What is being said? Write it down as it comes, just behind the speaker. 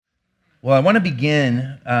Well, I want to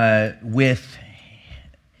begin with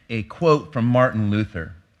a quote from Martin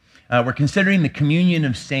Luther. We're considering the communion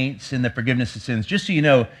of saints and the forgiveness of sins. Just so you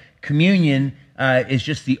know, communion is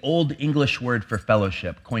just the old English word for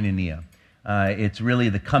fellowship, koinonia. It's really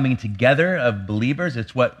the coming together of believers.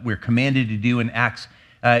 It's what we're commanded to do in Acts.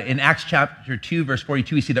 In Acts chapter 2, verse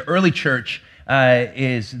 42, we see the early church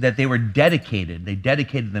is that they were dedicated. They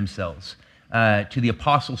dedicated themselves to the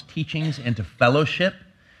apostles' teachings and to fellowship,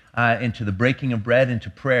 into the breaking of bread and to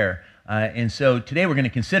prayer. And so today we're going to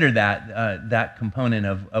consider that component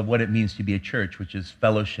of what it means to be a church, which is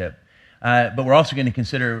fellowship. But we're also going to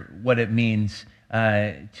consider what it means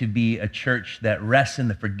to be a church that rests in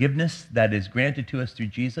the forgiveness that is granted to us through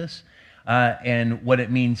Jesus, and what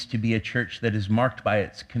it means to be a church that is marked by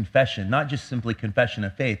its confession, not just simply confession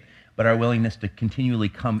of faith, but our willingness to continually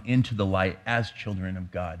come into the light as children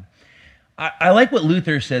of God. I like what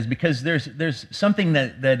Luther says, because there's something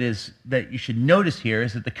that you should notice here,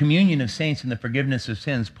 is that the communion of saints and the forgiveness of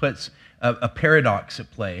sins puts a paradox at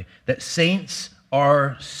play, that saints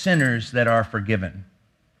are sinners that are forgiven.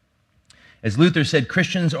 As Luther said,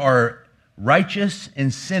 Christians are righteous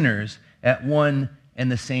and sinners at one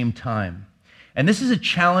and the same time. And this is a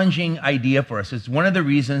challenging idea for us. It's one of the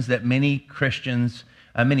reasons that many Christians,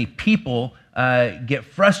 many people get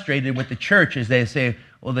frustrated with the church, as they say,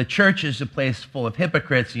 well, the church is a place full of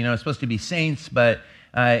hypocrites. You know, it's supposed to be saints, but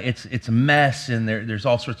it's a mess, and there's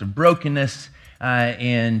all sorts of brokenness,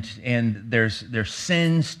 and there's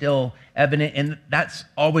sin still evident, and that's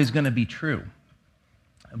always going to be true.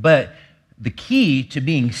 But the key to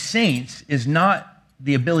being saints is not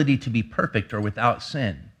the ability to be perfect or without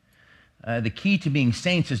sin. The key to being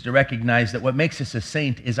saints is to recognize that what makes us a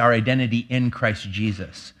saint is our identity in Christ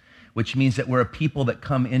Jesus, which means that we're a people that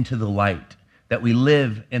come into the light, that we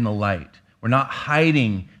live in the light. We're not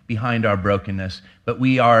hiding behind our brokenness, but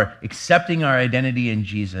we are accepting our identity in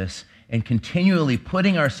Jesus and continually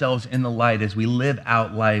putting ourselves in the light as we live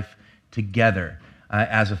out life together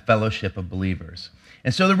as a fellowship of believers.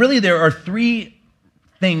 And so there are three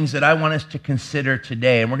things that I want us to consider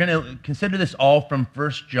today, and we're going to consider this all from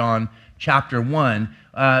 1 John chapter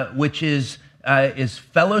 1, which is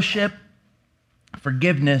fellowship,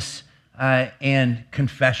 forgiveness, and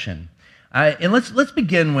confession. And let's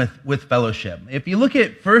begin with fellowship. If you look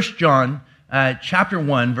at 1 John chapter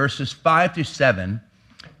 1, verses 5 through 7,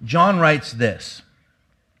 John writes this: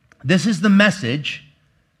 "This is the message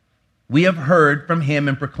we have heard from him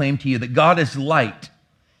and proclaimed to you, that God is light,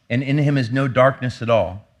 and in him is no darkness at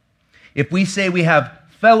all. If we say we have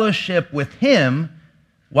fellowship with him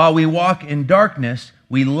while we walk in darkness,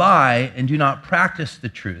 we lie and do not practice the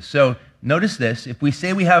truth." So notice this: if we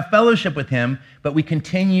say we have fellowship with him, but we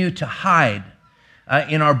continue to hide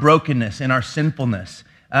in our brokenness, in our sinfulness,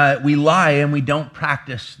 we lie and we don't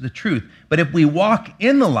practice the truth. But if we walk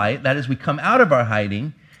in the light, that is, we come out of our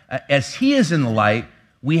hiding, as he is in the light,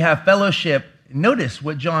 we have fellowship. Notice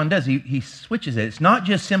what John does. He switches it. It's not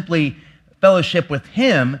just simply fellowship with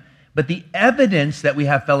him, but the evidence that we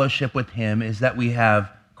have fellowship with him is that we have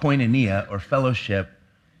koinonia, or fellowship,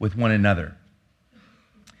 with one another.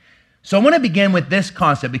 So I want to begin with this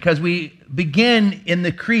concept, because we begin in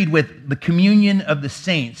the creed with the communion of the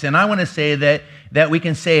saints. And I want to say that we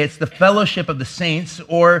can say it's the fellowship of the saints,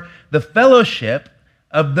 or the fellowship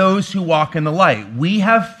of those who walk in the light. We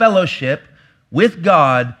have fellowship with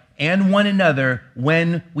God and one another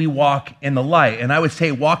when we walk in the light. And I would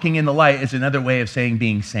say walking in the light is another way of saying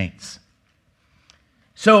being saints.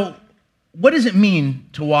 So what does it mean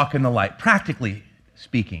to walk in the light, practically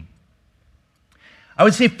speaking? I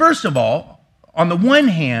would say, first of all, on the one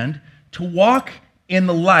hand, to walk in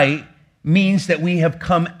the light means that we have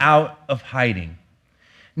come out of hiding.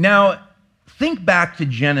 Now, think back to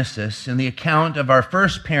Genesis and the account of our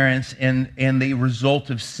first parents and the result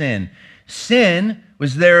of sin. Sin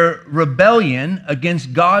was their rebellion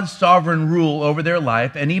against God's sovereign rule over their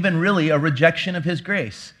life, and even really a rejection of his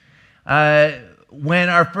grace. When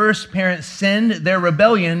our first parents sinned, their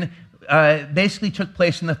rebellion basically took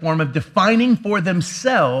place in the form of defining for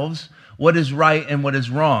themselves what is right and what is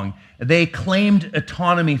wrong. They claimed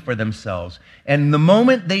autonomy for themselves. And the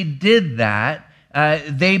moment they did that,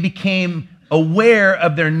 they became aware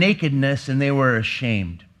of their nakedness and they were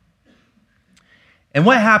ashamed. And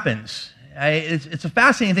what happens? It's a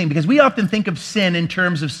fascinating thing, because we often think of sin in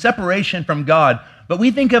terms of separation from God, but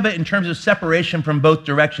we think of it in terms of separation from both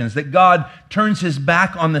directions, that God turns his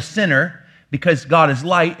back on the sinner because God is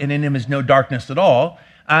light and in him is no darkness at all,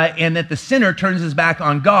 and that the sinner turns his back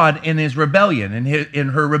on God in his rebellion, in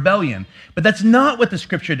her rebellion. But that's not what the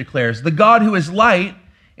scripture declares. The God who is light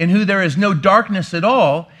in who there is no darkness at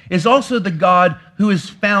all, is also the God who is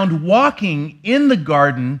found walking in the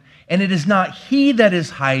garden, and it is not he that is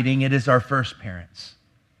hiding, it is our first parents.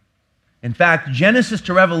 In fact, Genesis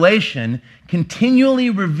to Revelation continually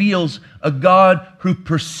reveals a God who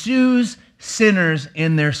pursues sinners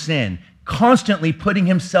in their sin, constantly putting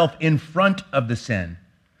himself in front of the sin,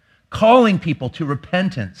 calling people to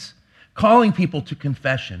repentance, calling people to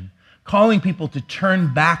confession, calling people to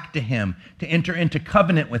turn back to him, to enter into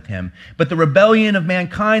covenant with him. But the rebellion of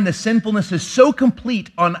mankind, the sinfulness is so complete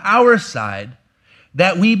on our side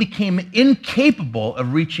that we became incapable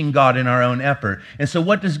of reaching God in our own effort. And so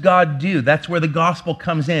what does God do? That's where the gospel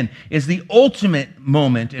comes in, is the ultimate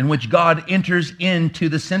moment in which God enters into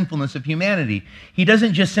the sinfulness of humanity. He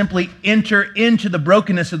doesn't just simply enter into the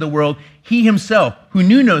brokenness of the world. He himself, who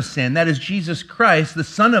knew no sin, that is Jesus Christ, the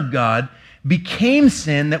Son of God, became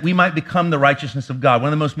sin that we might become the righteousness of God. One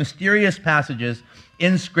of the most mysterious passages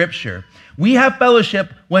in Scripture. We have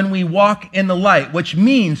fellowship when we walk in the light, which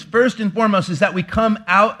means, first and foremost, is that we come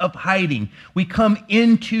out of hiding. We come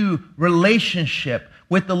into relationship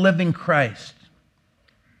with the living Christ.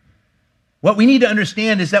 What we need to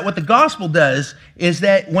understand is that what the gospel does is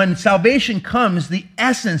that when salvation comes, the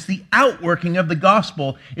essence, the outworking of the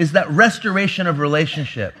gospel is that restoration of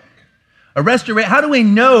relationship. How do we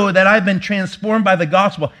know that I've been transformed by the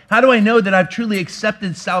gospel? How do I know that I've truly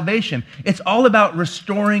accepted salvation? It's all about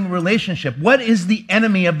restoring relationship. What is the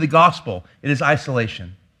enemy of the gospel? It is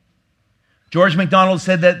isolation. George MacDonald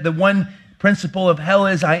said that the one principle of hell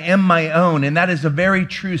is I am my own, and that is a very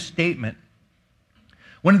true statement.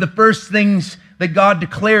 One of the first things that God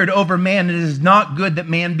declared over man, it is not good that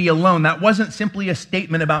man be alone. That wasn't simply a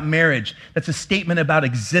statement about marriage. That's a statement about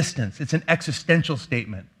existence. It's an existential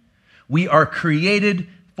statement. We are created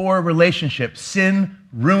for relationship. Sin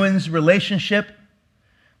ruins relationship.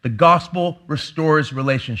 The gospel restores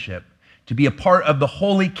relationship. To be a part of the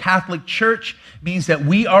Holy Catholic Church means that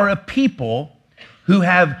we are a people who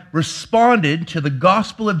have responded to the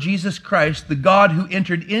gospel of Jesus Christ, the God who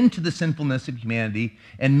entered into the sinfulness of humanity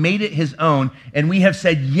and made it his own. And we have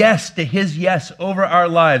said yes to his yes over our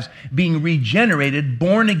lives, being regenerated,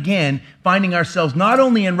 born again, finding ourselves not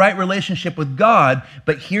only in right relationship with God,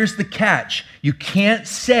 but here's the catch. You can't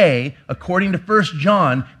say, according to 1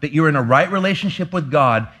 John, that you're in a right relationship with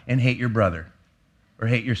God and hate your brother or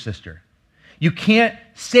hate your sister. You can't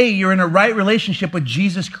say you're in a right relationship with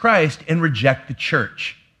Jesus Christ and reject the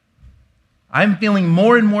church. I'm feeling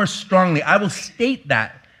more and more strongly. I will state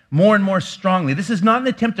that more and more strongly. This is not an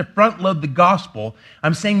attempt to front load the gospel.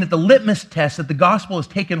 I'm saying that the litmus test that the gospel has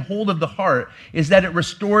taken hold of the heart is that it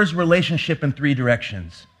restores relationship in three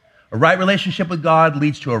directions. A right relationship with God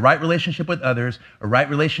leads to a right relationship with others. A right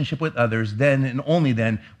relationship with others then and only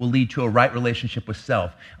then will lead to a right relationship with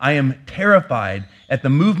self. I am terrified at the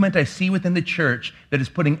movement I see within the church that is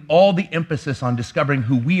putting all the emphasis on discovering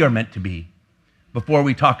who we are meant to be before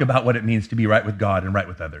we talk about what it means to be right with God and right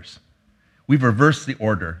with others. We've reversed the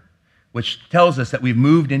order, which tells us that we've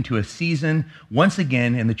moved into a season once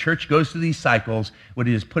again, and the church goes through these cycles, where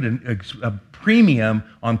it has put a premium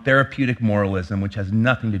on therapeutic moralism, which has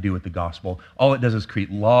nothing to do with the gospel. All it does is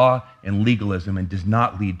create law and legalism and does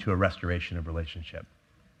not lead to a restoration of relationship.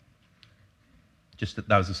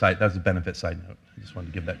 That was a benefit side note. I just wanted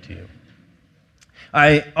to give that to you.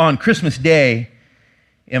 On Christmas Day,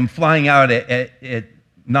 am flying out at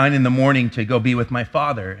 9 in the morning to go be with my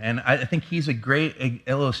father. And I think he's a great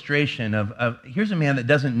illustration of here's a man that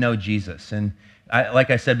doesn't know Jesus. And like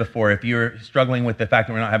I said before, if you're struggling with the fact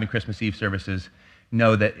that we're not having Christmas Eve services,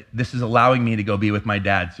 know that this is allowing me to go be with my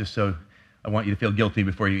dad, just so I want you to feel guilty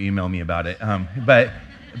before you email me about it.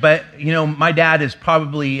 But you know, my dad is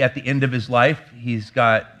probably at the end of his life. He's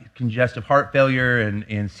got congestive heart failure and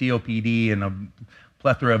COPD and a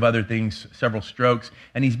plethora of other things, several strokes,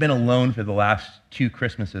 and he's been alone for the last 2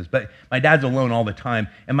 Christmases. But my dad's alone all the time.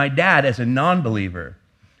 And my dad, as a non-believer,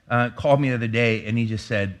 called me the other day, and he just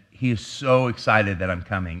said, he is so excited that I'm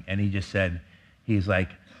coming. And he just said, he's like,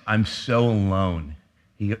 I'm so alone.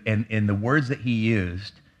 And the words that he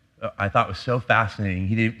used, I thought was so fascinating.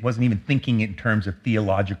 He wasn't even thinking in terms of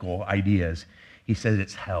theological ideas. He said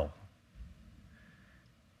it's hell.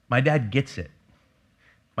 My dad gets it.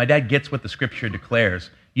 My dad gets what the scripture declares.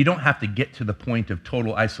 You don't have to get to the point of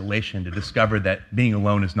total isolation to discover that being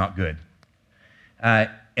alone is not good.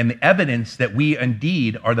 And the evidence that we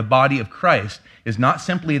indeed are the body of Christ is not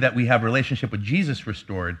simply that we have a relationship with Jesus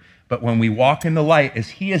restored, but when we walk in the light as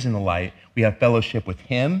he is in the light, we have fellowship with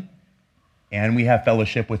him, and we have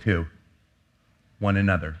fellowship with who? One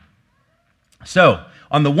another. So,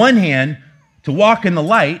 on the one hand, to walk in the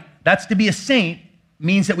light, that's to be a saint,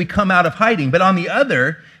 means that we come out of hiding. But on the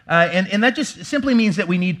other, And that just simply means that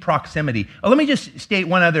we need proximity. Let me just state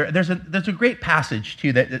one other. There's a great passage,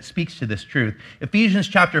 too, that speaks to this truth. Ephesians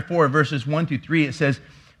chapter 4, verses 1 through 3, it says,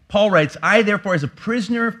 Paul writes, I, therefore, as a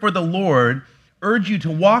prisoner for the Lord, urge you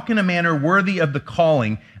to walk in a manner worthy of the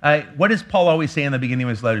calling. What does Paul always say in the beginning of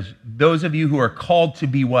his letters? Those of you who are called to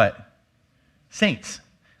be what? Saints.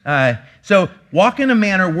 So walk in a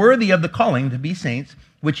manner worthy of the calling to be saints,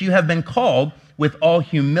 which you have been called, with all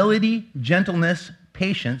humility, gentleness,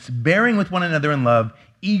 patience, bearing with one another in love,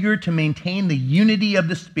 eager to maintain the unity of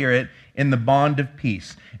the Spirit in the bond of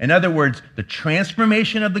peace. In other words, the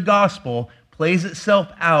transformation of the gospel plays itself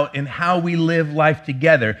out in how we live life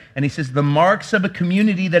together. And he says the marks of a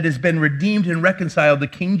community that has been redeemed and reconciled to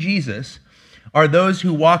King Jesus are those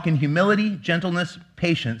who walk in humility, gentleness,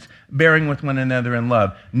 patience, bearing with one another in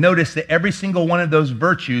love. Notice that every single one of those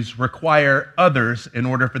virtues require others in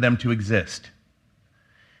order for them to exist.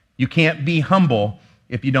 You can't be humble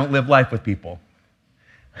if you don't live life with people.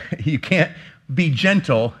 You can't be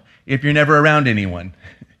gentle if you're never around anyone.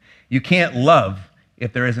 You can't love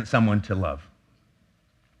if there isn't someone to love.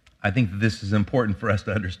 I think that this is important for us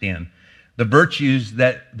to understand. The virtues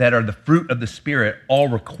that are the fruit of the Spirit all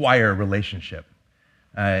require relationship,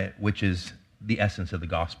 which is the essence of the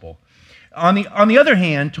gospel. On the other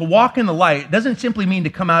hand, to walk in the light doesn't simply mean to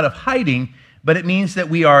come out of hiding, but it means that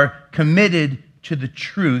we are committed to the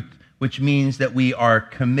truth, which means that we are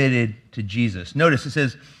committed to Jesus. Notice it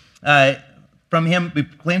says, from him we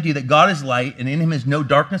proclaim to you that God is light, and in him is no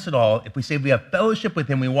darkness at all. If we say we have fellowship with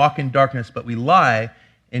him, we walk in darkness, but we lie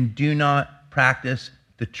and do not practice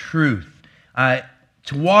the truth.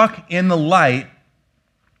 To walk in the light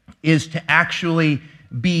is to actually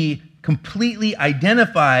be completely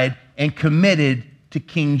identified and committed to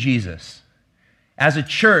King Jesus. As a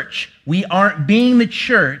church, we aren't being the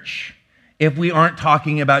church if we aren't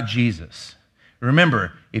talking about Jesus.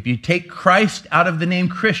 Remember, if you take Christ out of the name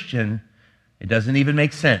Christian, it doesn't even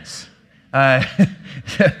make sense. I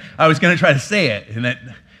was going to try to say it, and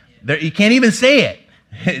you can't even say it.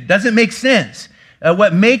 It doesn't make sense.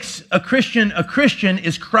 What makes a Christian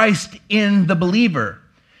is Christ in the believer.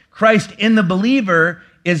 Christ in the believer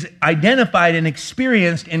is identified and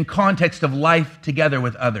experienced in context of life together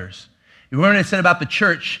with others. You remember what I said about the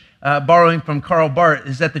church, borrowing from Karl Barth,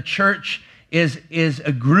 is that the church is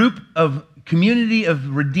a community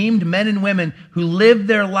of redeemed men and women who live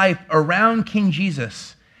their life around King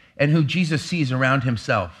Jesus and who Jesus sees around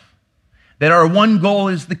himself. That our one goal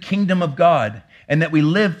is the kingdom of God, and that we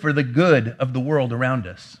live for the good of the world around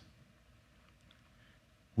us.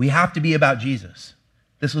 We have to be about Jesus.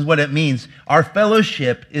 This is what it means. Our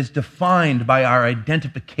fellowship is defined by our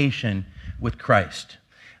identification with Christ.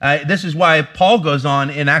 This is why Paul goes on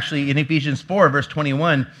in Ephesians 4, verse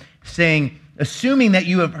 21, saying, assuming that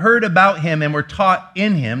you have heard about him and were taught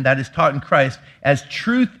in him, that is taught in Christ, as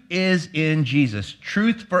truth is in Jesus.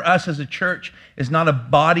 Truth for us as a church is not a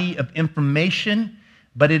body of information,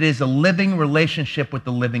 but it is a living relationship with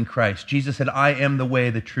the living Christ. Jesus said, I am the way,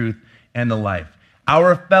 the truth, and the life.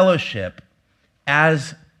 Our fellowship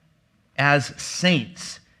as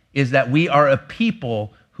saints is that we are a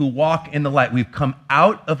people who walk in the light. We've come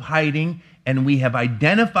out of hiding, and we have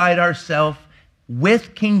identified ourselves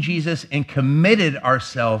with King Jesus and committed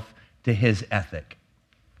ourselves to his ethic.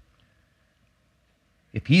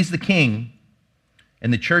 If he's the king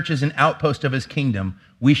and the church is an outpost of his kingdom,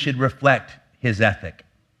 we should reflect his ethic.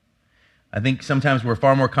 I think sometimes we're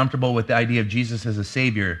far more comfortable with the idea of Jesus as a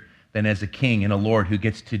savior than as a king and a Lord who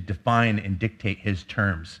gets to define and dictate his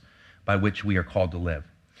terms by which we are called to live.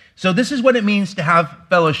 So this is what it means to have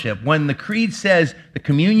fellowship. When the creed says the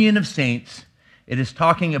communion of saints, it is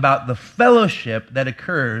talking about the fellowship that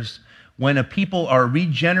occurs when a people are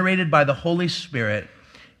regenerated by the Holy Spirit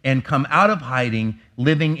and come out of hiding,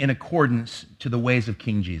 living in accordance to the ways of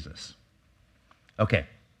King Jesus. Okay.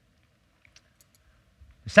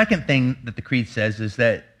 The second thing that the creed says is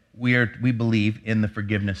that we believe in the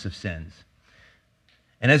forgiveness of sins.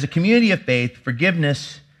 And as a community of faith,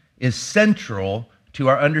 forgiveness is central to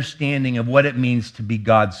our understanding of what it means to be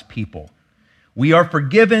God's people. We are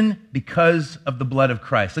forgiven because of the blood of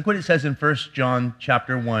Christ. Look what it says in 1 John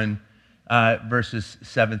chapter 1, verses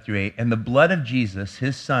 7 through 8. And the blood of Jesus,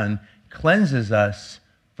 his son, cleanses us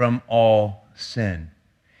from all sin.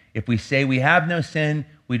 If we say we have no sin,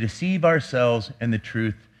 we deceive ourselves and the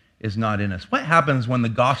truth is not in us. What happens when the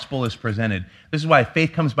gospel is presented? This is why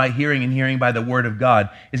faith comes by hearing and hearing by the word of God,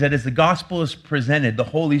 is that as the gospel is presented, the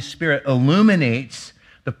Holy Spirit illuminates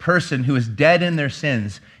the person who is dead in their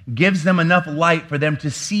sins, gives them enough light for them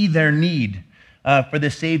to see their need for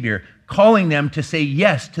the Savior, calling them to say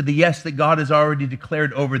yes to the yes that God has already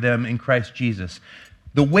declared over them in Christ Jesus.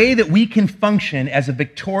 The way that we can function as a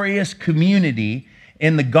victorious community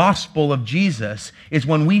in the gospel of Jesus is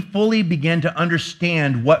when we fully begin to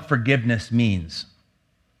understand what forgiveness means.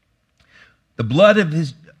 The blood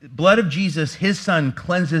of Jesus, his son,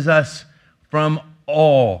 cleanses us from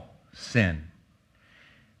all sin.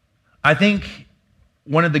 I think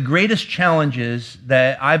one of the greatest challenges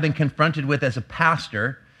that I've been confronted with as a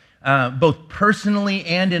pastor, both personally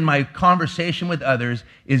and in my conversation with others,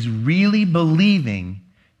 is really believing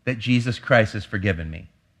that Jesus Christ has forgiven me.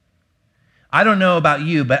 I don't know about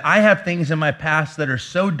you, but I have things in my past that are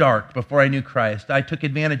so dark before I knew Christ. I took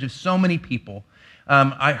advantage of so many people.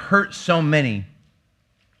 I hurt so many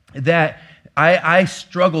that I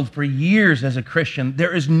struggled for years as a Christian.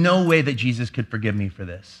 There is no way that Jesus could forgive me for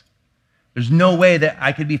this. There's no way that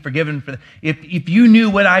I could be forgiven for that. If you knew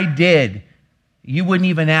what I did, you wouldn't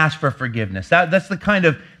even ask for forgiveness. That's the kind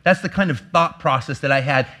of thought process that I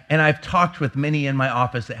had, and I've talked with many in my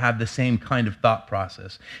office that have the same kind of thought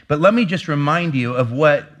process. But let me just remind you of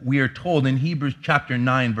what we are told in Hebrews chapter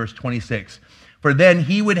 9, verse 26. For then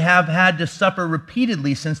he would have had to suffer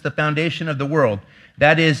repeatedly since the foundation of the world.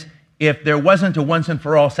 That is, if there wasn't a once and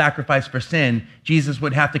for all sacrifice for sin, Jesus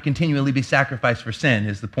would have to continually be sacrificed for sin,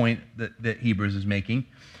 is the point that Hebrews is making.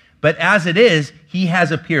 But as it is, he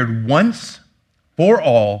has appeared once for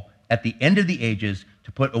all at the end of the ages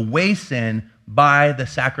to put away sin by the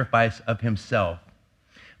sacrifice of himself.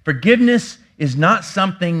 Forgiveness is not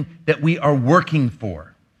something that we are working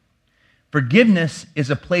for. Forgiveness is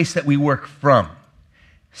a place that we work from.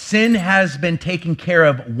 Sin has been taken care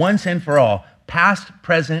of once and for all, past,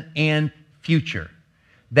 present, and future.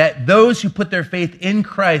 That those who put their faith in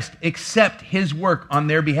Christ accept his work on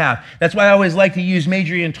their behalf. That's why I always like to use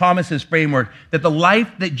Major Thomas's framework, that the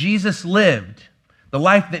life that Jesus lived, the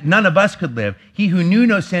life that none of us could live, he who knew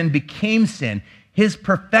no sin became sin. His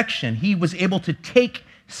perfection, he was able to take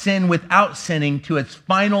sin without sinning to its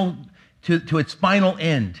final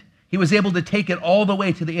end. He was able to take it all the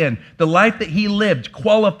way to the end. The life that he lived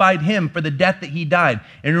qualified him for the death that he died.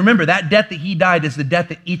 And remember, that death that he died is the death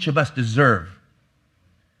that each of us deserve.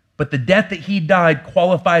 But the death that he died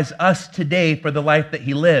qualifies us today for the life that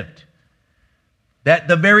he lived. That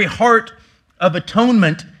the very heart of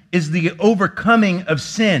atonement is the overcoming of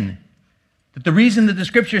sin. That the reason that the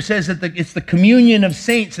scripture says that it's the communion of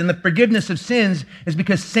saints and the forgiveness of sins is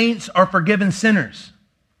because saints are forgiven sinners.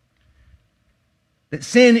 That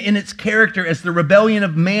sin in its character as the rebellion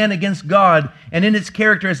of man against God and in its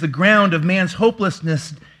character as the ground of man's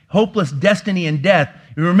hopeless destiny and death.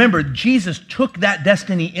 Remember, Jesus took that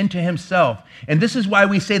destiny into himself. And this is why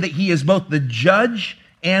we say that he is both the judge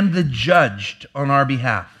and the judged on our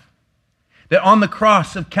behalf. That on the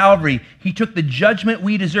cross of Calvary, he took the judgment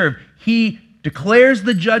we deserve. He declares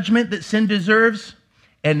the judgment that sin deserves,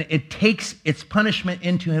 and it takes its punishment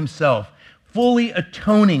into himself, fully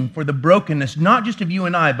atoning for the brokenness, not just of you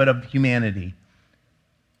and I, but of humanity.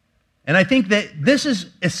 And I think that this is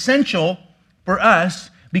essential for us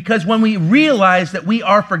because when we realize that we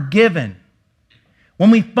are forgiven,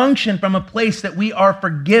 when we function from a place that we are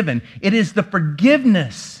forgiven, it is the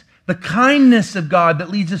forgiveness, the kindness of God that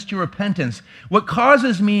leads us to repentance. What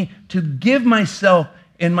causes me to give myself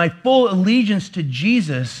in my full allegiance to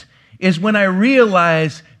Jesus is when I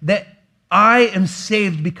realize that I am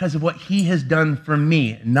saved because of what he has done for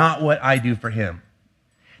me, not what I do for him.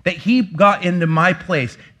 That he got into my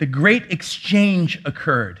place. The great exchange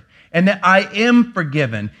occurred. And that I am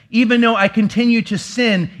forgiven. Even though I continue to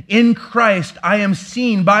sin in Christ, I am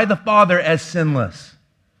seen by the Father as sinless.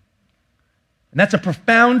 And that's a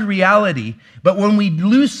profound reality. But when we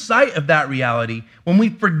lose sight of that reality, when we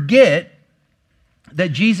forget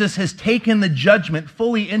that Jesus has taken the judgment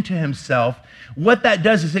fully into himself, what that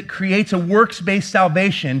does is it creates a works-based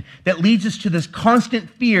salvation that leads us to this constant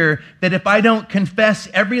fear that if I don't confess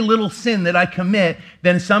every little sin that I commit,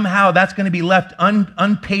 then somehow that's going to be left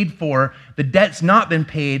unpaid for, the debt's not been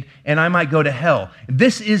paid, and I might go to hell.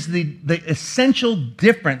 This is the essential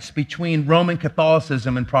difference between Roman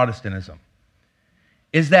Catholicism and Protestantism,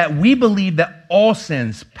 is that we believe that all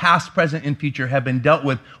sins, past, present, and future, have been dealt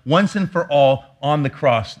with once and for all on the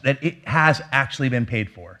cross, that it has actually been paid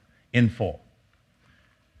for in full.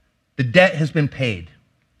 The debt has been paid.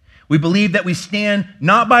 We believe that we stand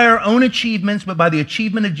not by our own achievements, but by the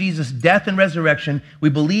achievement of Jesus' death and resurrection. We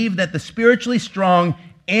believe that the spiritually strong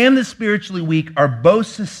and the spiritually weak are both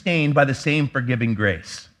sustained by the same forgiving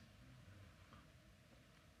grace.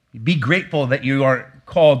 Be grateful that you are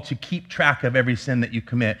called to keep track of every sin that you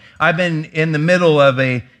commit. I've been in the middle of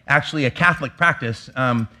a Catholic practice.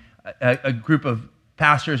 A group of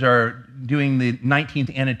pastors are doing the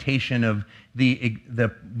 19th annotation of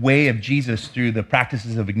the way of Jesus through the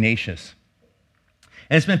practices of Ignatius.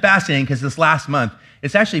 And it's been fascinating because this last month,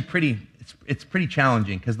 it's actually it's pretty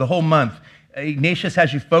challenging because the whole month, Ignatius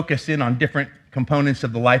has you focus in on different components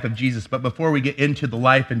of the life of Jesus. But before we get into the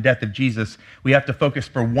life and death of Jesus, we have to focus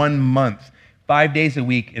for 1 month, 5 days a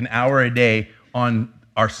week, an hour a day on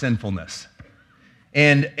our sinfulness.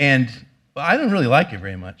 And well, I don't really like it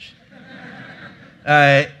very much.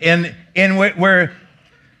 This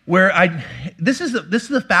is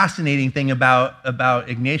the fascinating thing about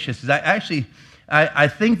Ignatius is I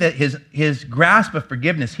think that his grasp of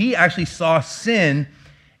forgiveness, he actually saw sin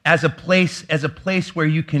as a place where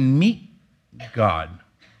you can meet God,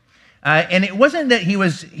 and it wasn't that he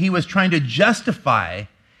was trying to justify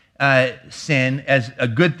sin as a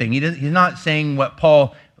good thing. He's not saying what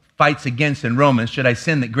Paul fights against in Romans, should I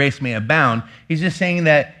sin that grace may abound. He's just saying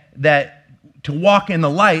that to walk in the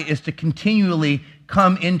light is to continually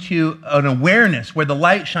come into an awareness where the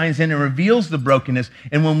light shines in and reveals the brokenness.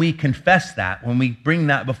 And when we confess that, when we bring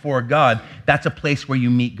that before God, that's a place where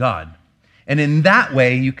you meet God. And in that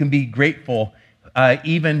way, you can be grateful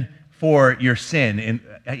even for your sin. And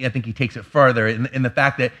I think he takes it farther in the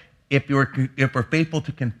fact that if we're faithful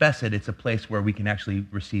to confess it, it's a place where we can actually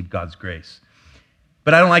receive God's grace.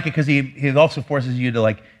 But I don't like it because he also forces you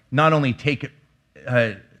to not only take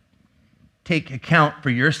account for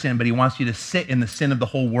your sin, but he wants you to sit in the sin of the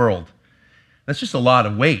whole world. That's just a lot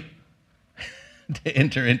of weight to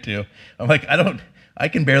enter into. I'm like, I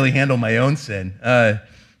can barely handle my own sin.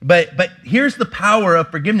 But here's the power of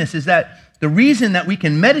forgiveness is that the reason that we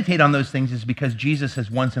can meditate on those things is because Jesus has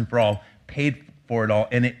once and for all paid for it all.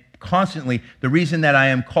 And it constantly, the reason that I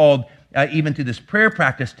am called even through this prayer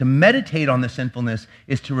practice to meditate on the sinfulness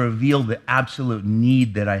is to reveal the absolute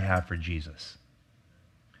need that I have for Jesus.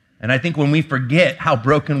 And I think when we forget how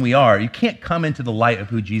broken we are, you can't come into the light of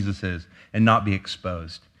who Jesus is and not be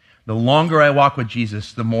exposed. The longer I walk with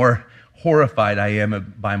Jesus, the more horrified I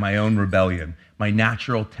am by my own rebellion, my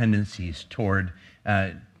natural tendencies toward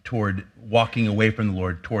walking away from the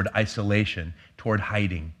Lord, toward isolation, toward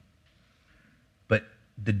hiding. But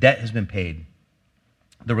the debt has been paid.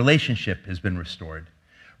 The relationship has been restored.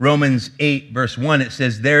 Romans 8, verse 1, it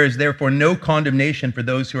says, "There is therefore no condemnation for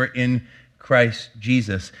those who are in Christ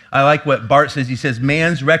Jesus." I like what Bart says. He says,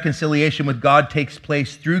 man's reconciliation with God takes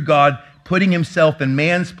place through God putting himself in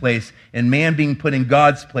man's place and man being put in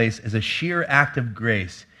God's place as a sheer act of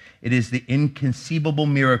grace. It is the inconceivable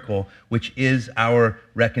miracle which is our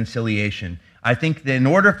reconciliation. I think that in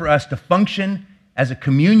order for us to function as a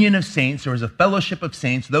communion of saints or as a fellowship of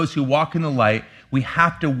saints, those who walk in the light, we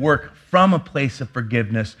have to work from a place of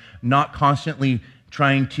forgiveness, not constantly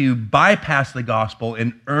trying to bypass the gospel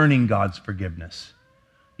and earning God's forgiveness.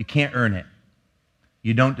 You can't earn it.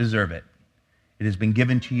 You don't deserve it. It has been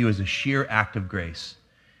given to you as a sheer act of grace.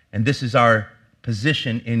 And this is our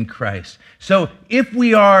position in Christ. So if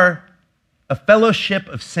we are a fellowship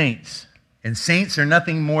of saints, and saints are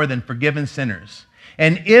nothing more than forgiven sinners,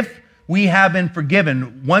 and if we have been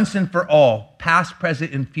forgiven once and for all, past,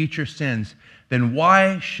 present, and future sins, then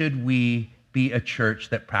why should we be a church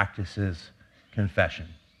that practices confession?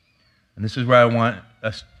 And this is where I want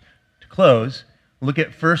us to close. Look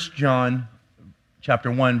at 1 John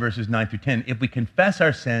chapter 1, verses 9 through 10. If we confess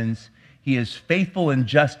our sins, he is faithful and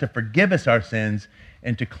just to forgive us our sins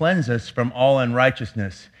and to cleanse us from all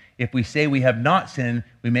unrighteousness. If we say we have not sinned,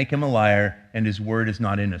 we make him a liar, and his word is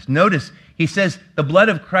not in us. Notice, he says the blood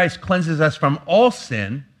of Christ cleanses us from all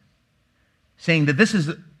sin, saying that this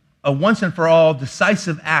is a once and for all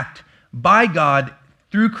decisive act by God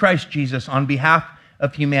through Christ Jesus on behalf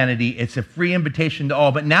of humanity. It's a free invitation to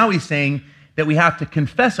all. But now he's saying that we have to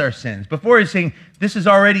confess our sins. Before he's saying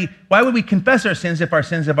why would we confess our sins if our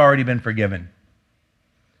sins have already been forgiven?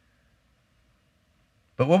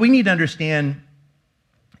 But what we need to understand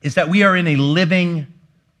is that we are in a living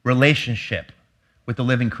relationship with the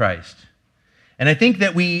living Christ. And I think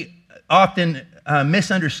that we often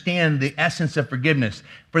misunderstand the essence of forgiveness.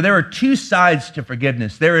 For there are two sides to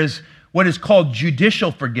forgiveness. There is what is called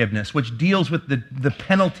judicial forgiveness, which deals with the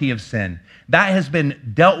penalty of sin. That has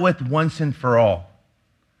been dealt with once and for all.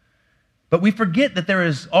 But we forget that there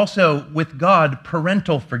is also, with God,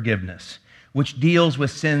 parental forgiveness, which deals with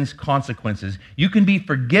sin's consequences. You can be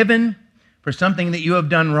forgiven for something that you have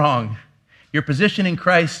done wrong. Your position in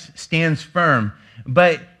Christ stands firm,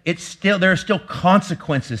 but there are still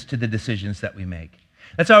consequences to the decisions that we make.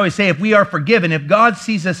 That's why I always say, if we are forgiven, if God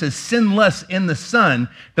sees us as sinless in the Son,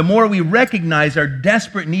 the more we recognize our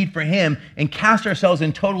desperate need for him and cast ourselves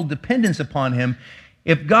in total dependence upon him,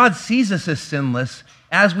 if God sees us as sinless,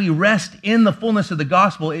 as we rest in the fullness of the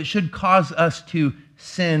gospel, it should cause us to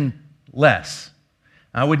sin less.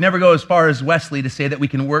 I would never go as far as Wesley to say that we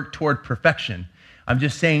can work toward perfection. I'm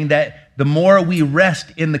just saying that the more we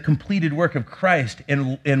rest in the completed work of Christ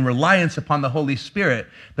and in reliance upon the Holy Spirit,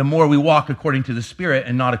 the more we walk according to the Spirit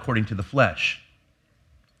and not according to the flesh.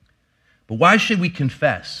 But why should we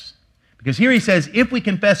confess? Because here he says, if we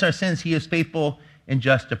confess our sins, he is faithful and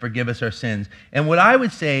just to forgive us our sins. And what I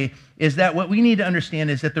would say is that what we need to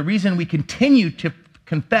understand is that the reason we continue to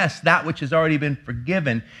confess that which has already been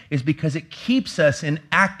forgiven is because it keeps us in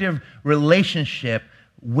active relationship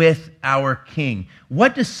with our King.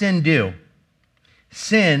 What does sin do?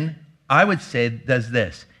 Sin, I would say, does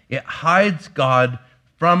this. It hides God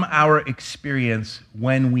from our experience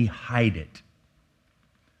when we hide it.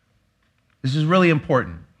 This is really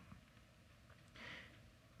important.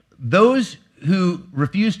 Those who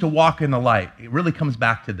refuse to walk in the light, it really comes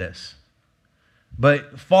back to this,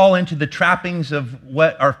 but fall into the trappings of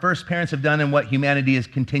what our first parents have done and what humanity has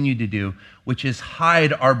continued to do, which is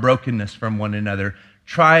hide our brokenness from one another,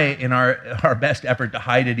 try in our best effort to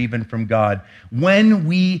hide it even from God. When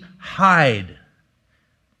we hide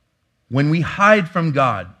from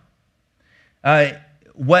God,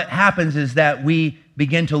 what happens is that we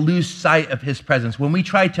begin to lose sight of his presence. When we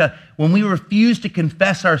refuse to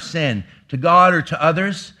confess our sin to God or to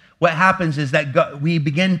others, what happens is that we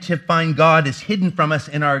begin to find God is hidden from us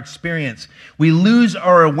in our experience. We lose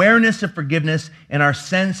our awareness of forgiveness and our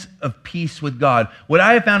sense of peace with God. What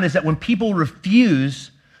I have found is that when people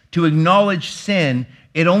refuse to acknowledge sin,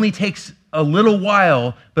 it only takes a little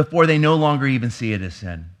while before they no longer even see it as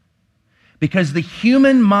sin. Because the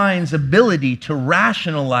human mind's ability to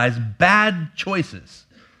rationalize bad choices,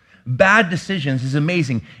 bad decisions is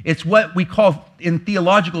amazing. It's what we call, in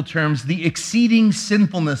theological terms, the exceeding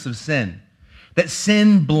sinfulness of sin. That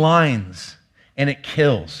sin blinds and it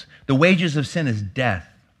kills. The wages of sin is death.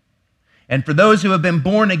 And for those who have been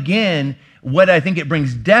born again, what I think it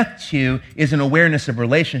brings death to is an awareness of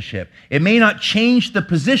relationship. It may not change the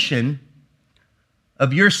position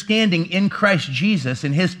of your standing in Christ Jesus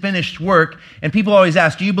and his finished work. And people always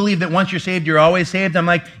ask, do you believe that once you're saved, you're always saved? I'm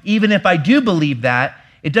like, even if I do believe that,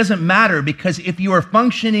 it doesn't matter, because if you are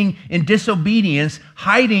functioning in disobedience,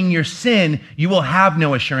 hiding your sin, you will have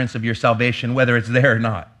no assurance of your salvation, whether it's there or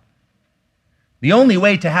not. The only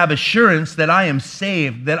way to have assurance that I am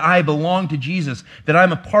saved, that I belong to Jesus, that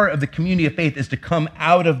I'm a part of the community of faith, is to come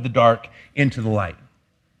out of the dark into the light.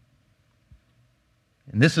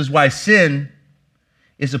 And this is why sin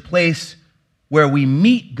is a place where we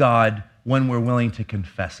meet God when we're willing to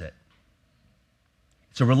confess it.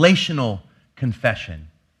 It's a relational confession.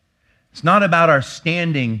 It's not about our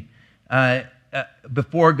standing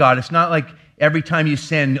before God. It's not like every time you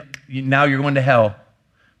sin, now you're going to hell.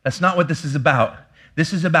 That's not what this is about.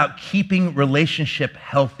 This is about keeping relationship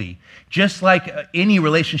healthy. Just like any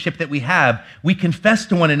relationship that we have, we confess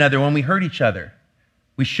to one another when we hurt each other.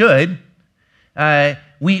 We should.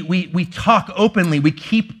 We talk openly. We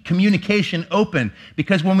keep communication open,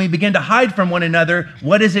 because when we begin to hide from one another,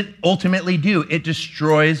 what does it ultimately do? It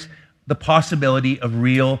destroys the possibility of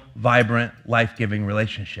real, vibrant, life-giving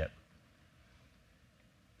relationship.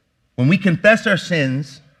 When we confess our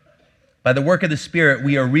sins by the work of the Spirit,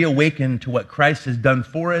 we are reawakened to what Christ has done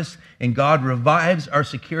for us, and God revives our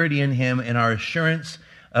security in him and our assurance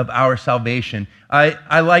of our salvation.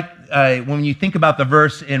 I like when you think about the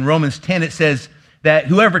verse in Romans 10, it says that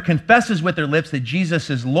whoever confesses with their lips that Jesus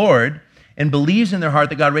is Lord and believes in their heart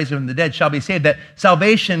that God raised him from the dead shall be saved. That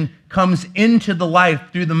salvation comes into the life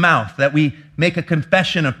through the mouth, that we make a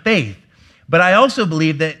confession of faith. But I also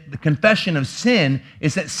believe that the confession of sin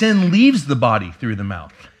is that sin leaves the body through the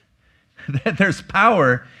mouth. That there's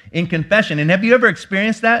power in confession. And have you ever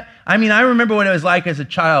experienced that? I mean, I remember what it was like as a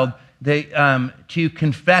child to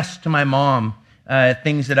confess to my mom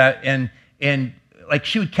things that and like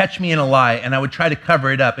she would catch me in a lie and I would try to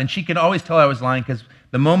cover it up. And she could always tell I was lying, because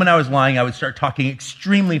the moment I was lying, I would start talking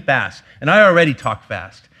extremely fast. And I already talk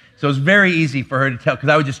fast. So it was very easy for her to tell, because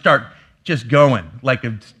I would just start going like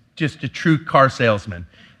just a true car salesman.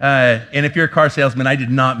 And if you're a car salesman, I did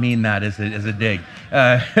not mean that as a dig.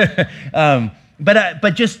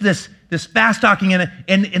 But just this fast talking,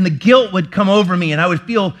 and the guilt would come over me, and I would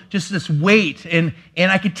feel just this weight, and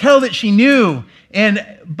I could tell that she knew,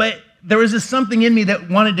 but there was this something in me that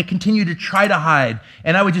wanted to continue to try to hide,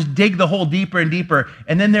 and I would just dig the hole deeper and deeper.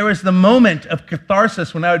 And then there was the moment of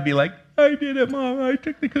catharsis when I would be like, I did it, Mom, I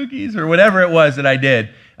took the cookies, or whatever it was that I did.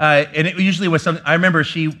 And it usually was something. I remember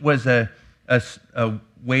she was a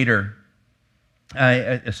waiter,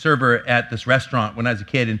 a server at this restaurant when I was a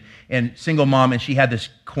kid, and single mom, and she had this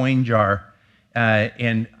coin jar,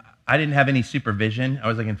 and I didn't have any supervision. I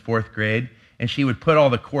was like in fourth grade, and she would put all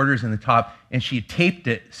the quarters in the top, and she taped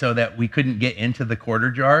it so that we couldn't get into the quarter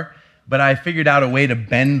jar. But I figured out a way to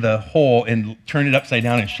bend the hole and turn it upside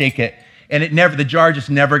down and shake it. And the jar just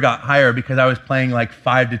never got higher because I was playing like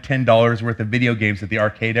 $5 to $10 worth of video games at the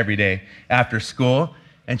arcade every day after school.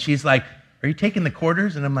 And she's like, "Are you taking the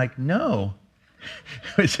quarters?" And I'm like, "No."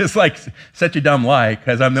 It's just like such a dumb lie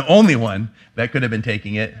because I'm the only one that could have been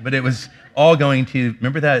taking it. But it was all going to,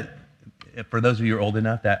 remember that, for those of you who are old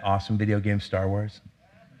enough, that awesome video game Star Wars?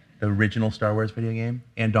 The original Star Wars video game?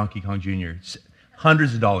 And Donkey Kong Jr.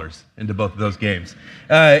 Hundreds of dollars into both of those games.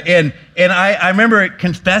 And I remember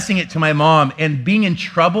confessing it to my mom and being in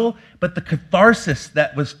trouble, but the catharsis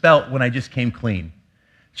that was felt when I just came clean.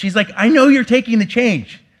 She's like, "I know you're taking the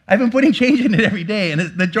change. I've been putting change in it every day, and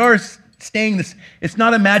the jar's staying this. It's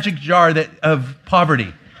not a magic jar of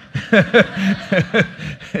poverty."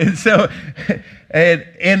 And so,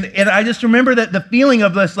 and I just remember that the feeling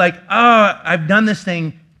of this, like, I've done this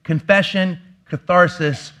thing, confession,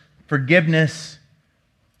 catharsis, forgiveness.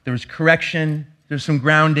 There was correction, there's some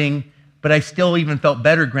grounding, but I still even felt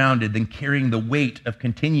better grounded than carrying the weight of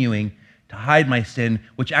continuing to hide my sin,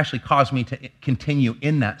 which actually caused me to continue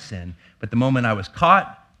in that sin. But the moment I was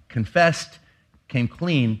caught, confessed, came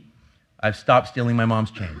clean, I've stopped stealing my mom's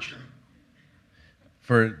change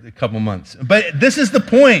for a couple months. But this is the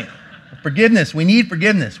point. Forgiveness. We need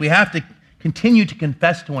forgiveness. We have to continue to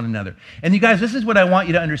confess to one another. And you guys, this is what I want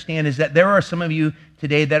you to understand, is that there are some of you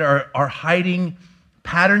today that are hiding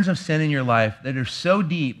patterns of sin in your life that are so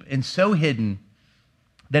deep and so hidden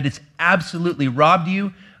that it's absolutely robbed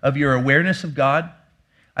you of your awareness of God.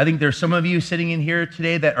 I think there's some of you sitting in here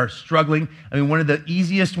today that are struggling. I mean, one of the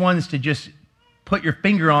easiest ones to just put your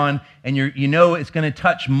finger on and you know it's going to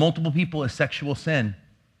touch multiple people is sexual sin.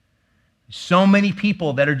 So many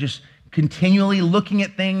people that are just continually looking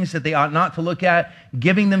at things that they ought not to look at,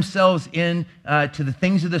 giving themselves in to the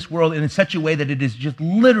things of this world in such a way that it is just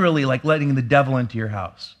literally like letting the devil into your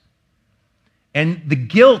house. And the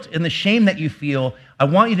guilt and the shame that you feel, I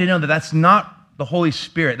want you to know that that's not the Holy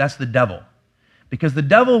Spirit, that's the devil. Because the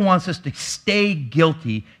devil wants us to stay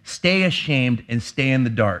guilty, stay ashamed, and stay in the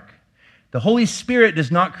dark. The Holy Spirit does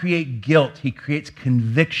not create guilt. He creates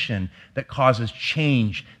conviction that causes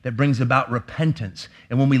change, that brings about repentance.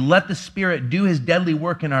 And when we let the Spirit do his deadly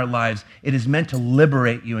work in our lives, it is meant to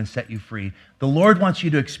liberate you and set you free. The Lord wants you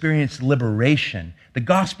to experience liberation. The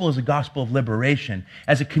gospel is a gospel of liberation.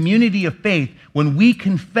 As a community of faith, when we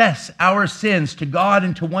confess our sins to God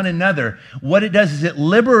and to one another, what it does is it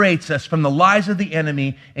liberates us from the lies of the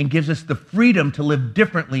enemy and gives us the freedom to live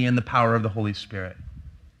differently in the power of the Holy Spirit.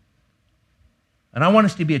 And I want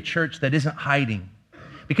us to be a church that isn't hiding.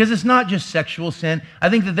 Because it's not just sexual sin. I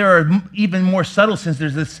think that there are even more subtle sins.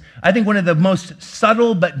 There's this, I think one of the most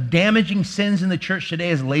subtle but damaging sins in the church today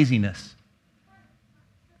is laziness.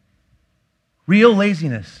 Real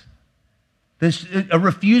laziness. There's a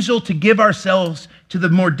refusal to give ourselves to the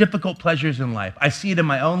more difficult pleasures in life. I see it in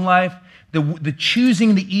my own life. The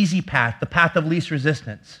choosing the easy path, the path of least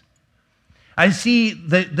resistance. I see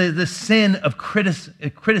the sin of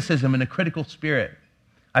criticism and a critical spirit.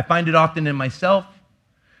 I find it often in myself.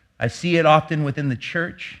 I see it often within the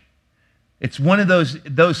church. It's one of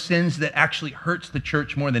those sins that actually hurts the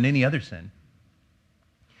church more than any other sin.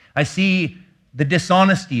 I see the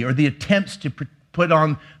dishonesty or the attempts to put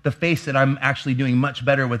on the face that I'm actually doing much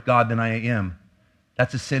better with God than I am.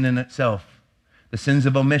 That's a sin in itself. The sins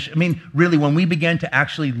of omission. I mean, really, when we begin to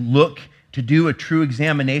actually look to do a true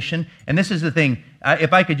examination. And this is the thing,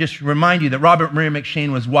 if I could just remind you that Robert Murray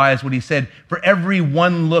McCheyne was wise when he said, for every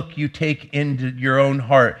one look you take into your own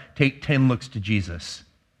heart, take 10 looks to Jesus.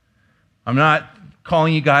 I'm not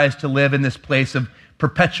calling you guys to live in this place of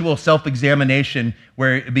perpetual self-examination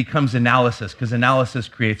where it becomes analysis, because analysis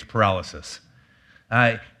creates paralysis.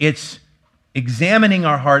 It's examining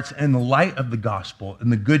our hearts in the light of the gospel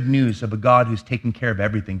and the good news of a God who's taken care of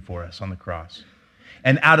everything for us on the cross.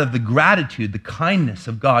 And out of the gratitude, the kindness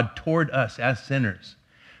of God toward us as sinners,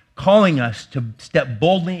 calling us to step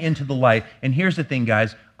boldly into the light. And here's the thing,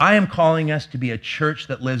 guys. I am calling us to be a church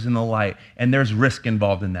that lives in the light, and there's risk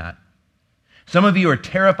involved in that. Some of you are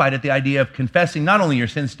terrified at the idea of confessing not only your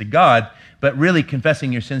sins to God, but really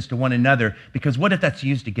confessing your sins to one another, because what if that's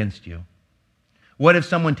used against you? What if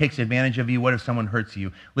someone takes advantage of you? What if someone hurts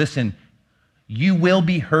you? Listen, you will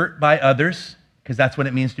be hurt by others, because that's what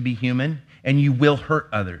it means to be human, and you will hurt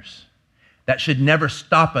others. That should never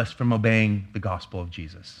stop us from obeying the gospel of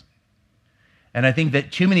Jesus. And I think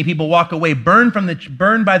that too many people walk away burned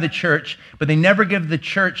by the church, but they never give the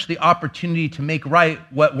church the opportunity to make right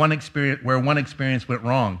where one experience went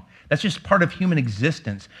wrong. That's just part of human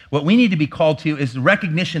existence. What we need to be called to is the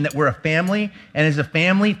recognition that we're a family, and as a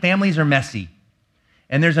family, families are messy.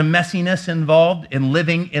 And there's a messiness involved in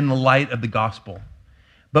living in the light of the gospel.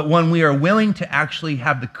 But when we are willing to actually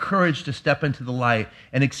have the courage to step into the light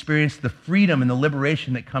and experience the freedom and the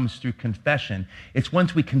liberation that comes through confession, it's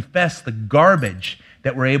once we confess the garbage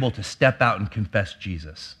that we're able to step out and confess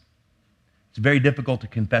Jesus. It's very difficult to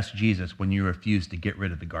confess Jesus when you refuse to get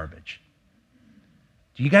rid of the garbage.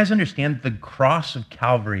 Do you guys understand the cross of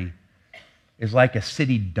Calvary is like a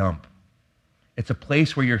city dump? It's a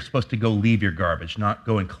place where you're supposed to go leave your garbage, not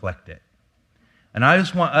go and collect it. And I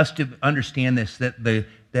just want us to understand this, that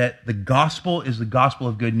the gospel is the gospel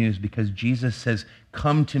of good news because Jesus says,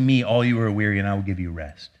 come to me, all you who are weary, and I will give you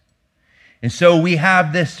rest. And so we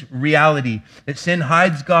have this reality that sin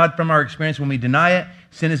hides God from our experience when we deny it.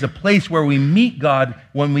 Sin is a place where we meet God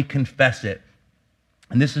when we confess it.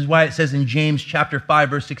 And this is why it says in James chapter 5,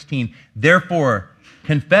 verse 16, therefore,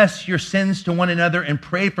 confess your sins to one another and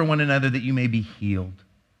pray for one another that you may be healed.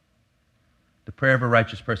 The prayer of a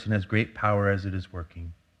righteous person has great power as it is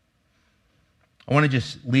working. I want to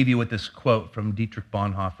just leave you with this quote from Dietrich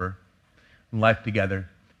Bonhoeffer in Life Together.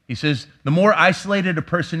 He says, the more isolated a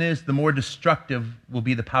person is, the more destructive will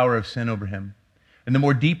be the power of sin over him. And the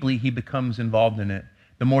more deeply he becomes involved in it,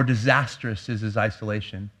 the more disastrous is his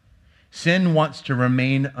isolation. Sin wants to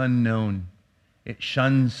remain unknown. It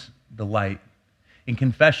shuns the light. In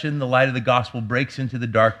confession, the light of the gospel breaks into the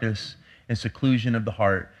darkness and seclusion of the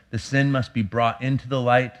heart. The sin must be brought into the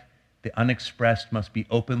light. The unexpressed must be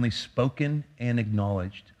openly spoken and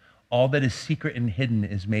acknowledged. All that is secret and hidden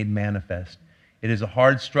is made manifest. It is a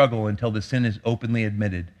hard struggle until the sin is openly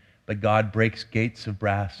admitted, but God breaks gates of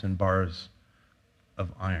brass and bars of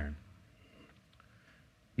iron.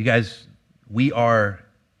 You guys, we are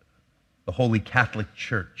the Holy Catholic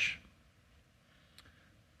Church.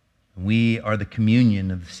 We are the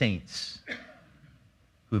communion of the saints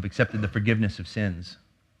who have accepted the forgiveness of sins.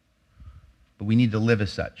 But we need to live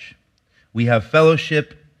as such. We have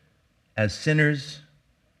fellowship as sinners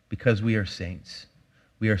because we are saints.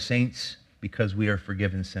 We are saints because we are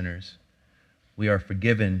forgiven sinners. We are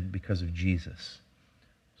forgiven because of Jesus.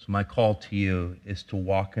 So my call to you is to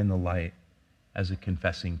walk in the light as a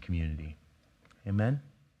confessing community. Amen?